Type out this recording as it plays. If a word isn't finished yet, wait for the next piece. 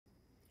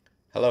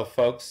Hello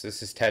folks,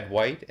 this is Ted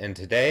White, and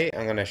today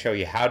I'm going to show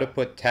you how to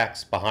put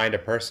text behind a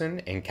person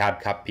in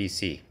CapCut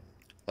PC.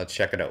 Let's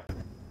check it out.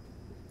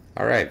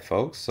 Alright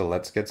folks, so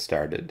let's get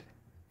started.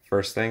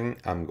 First thing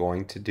I'm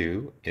going to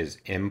do is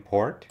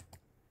import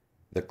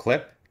the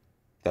clip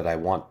that I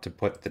want to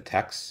put the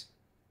text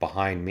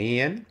behind me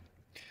in,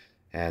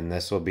 and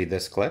this will be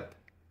this clip.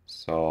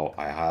 So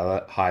I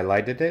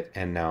highlighted it,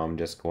 and now I'm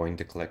just going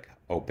to click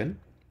open.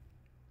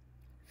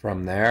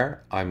 From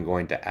there, I'm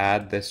going to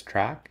add this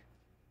track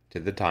to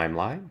the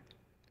timeline,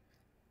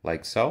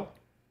 like so.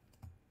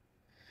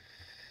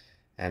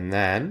 And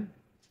then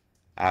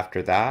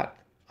after that,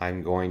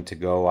 I'm going to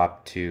go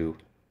up to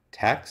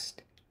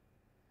text.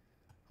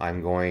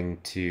 I'm going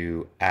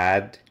to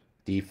add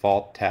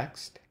default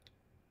text.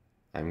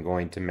 I'm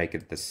going to make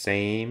it the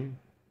same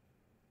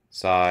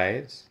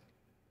size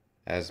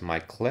as my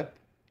clip.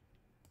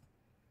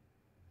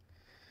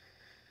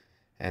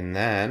 And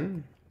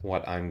then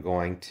what I'm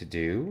going to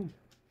do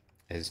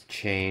is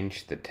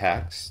change the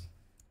text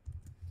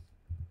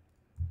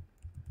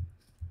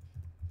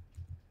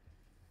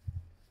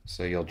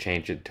so you'll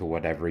change it to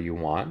whatever you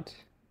want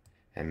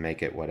and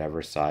make it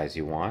whatever size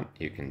you want.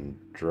 You can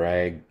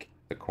drag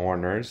the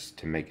corners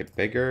to make it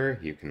bigger.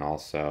 You can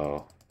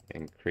also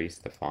increase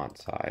the font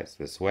size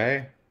this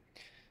way.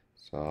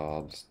 So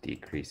I'll just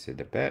decrease it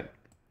a bit.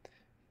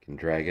 You can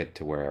drag it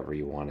to wherever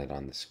you want it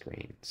on the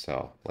screen.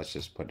 So let's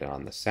just put it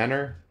on the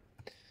center.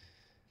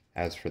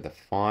 As for the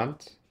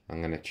font, I'm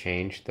going to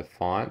change the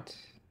font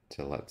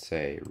to, let's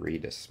say,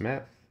 Rita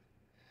Smith.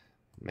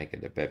 Make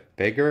it a bit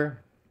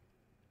bigger.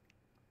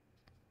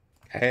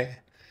 Okay,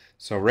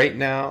 so right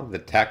now the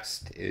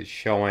text is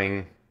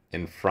showing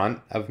in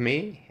front of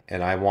me,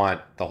 and I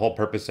want, the whole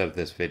purpose of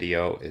this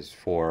video is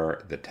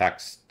for the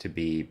text to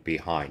be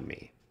behind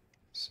me.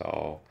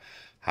 So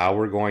how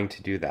we're going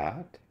to do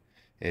that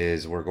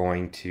is we're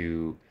going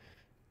to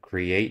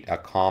create a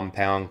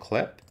compound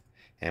clip,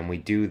 and we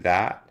do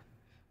that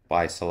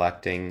by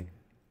highlighting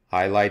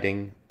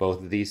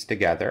both of these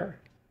together,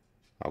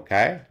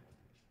 okay?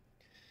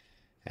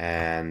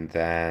 And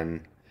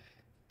then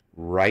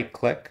right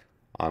click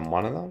on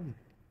one of them,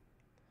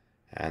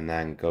 and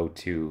then go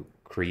to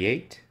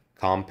create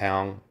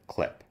compound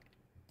clip.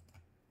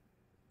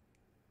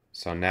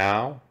 So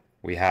now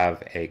we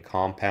have a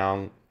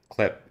compound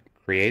clip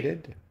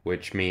created,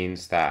 which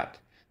means that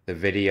the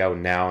video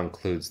now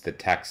includes the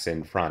text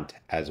in front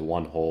as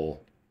one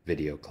whole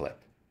video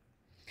clip.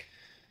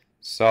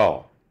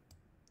 So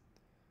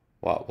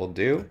what we'll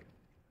do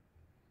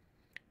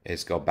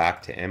is go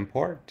back to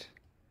import.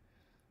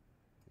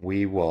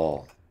 We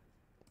will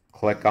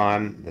click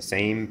on the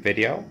same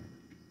video.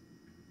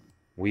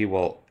 We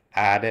will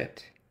add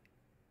it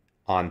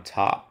on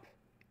top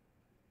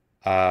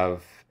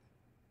of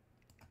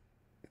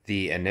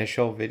the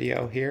initial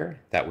video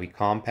here that we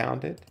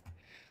compounded.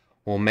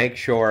 We'll make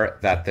sure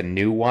that the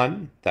new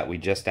one that we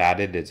just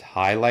added is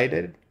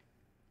highlighted.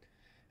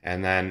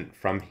 And then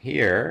from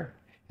here,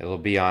 it'll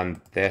be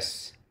on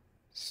this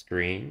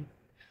screen.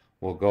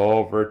 We'll go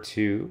over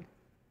to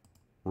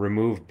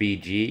remove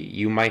BG.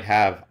 You might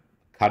have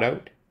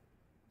cutout,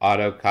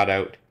 auto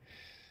cutout.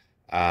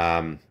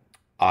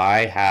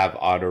 I have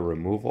auto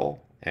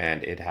removal,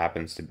 and it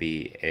happens to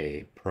be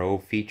a pro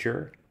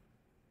feature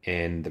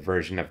in the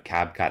version of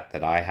CapCut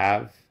that I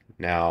have.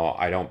 Now,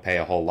 I don't pay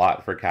a whole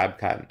lot for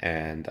CapCut,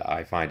 and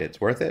I find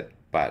it's worth it,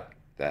 but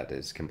that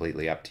is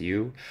completely up to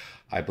you.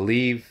 I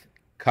believe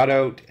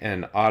cutout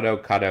and auto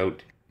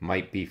cutout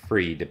might be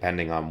free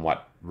depending on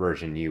what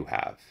version you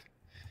have.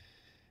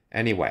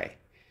 Anyway,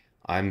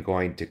 I'm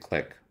going to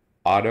click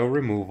auto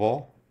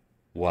removal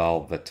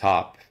while the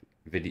top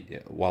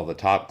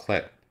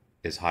clip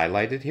is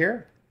highlighted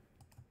here,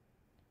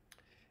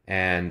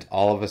 and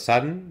all of a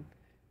sudden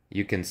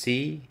you can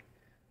see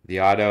the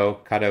auto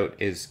cutout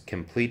is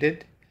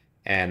completed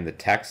and the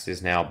text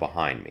is now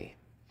behind me.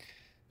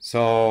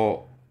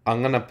 So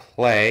I'm gonna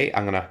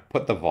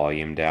put the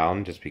volume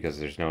down just because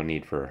there's no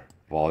need for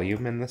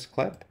volume in this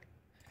clip.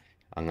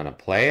 I'm gonna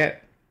play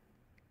it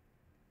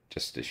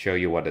just to show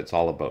you what it's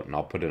all about, and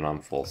I'll put it on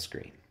full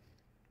screen.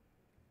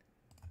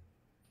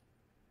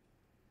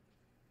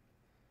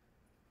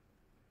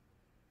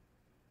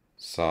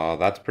 So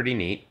that's pretty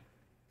neat.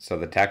 So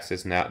the text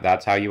is now,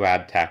 that's how you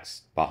add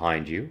text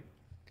behind you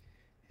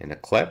in a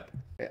clip.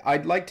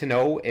 I'd like to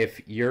know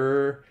if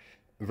your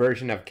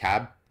version of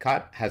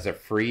CapCut has a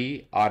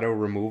free auto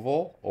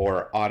removal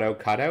or auto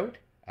cutout.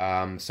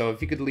 So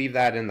if you could leave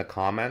that in the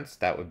comments,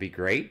 that would be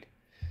great.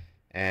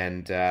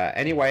 And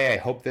anyway, I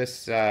hope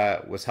this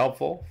was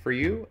helpful for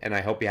you, and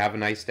I hope you have a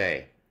nice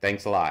day.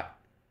 Thanks a lot.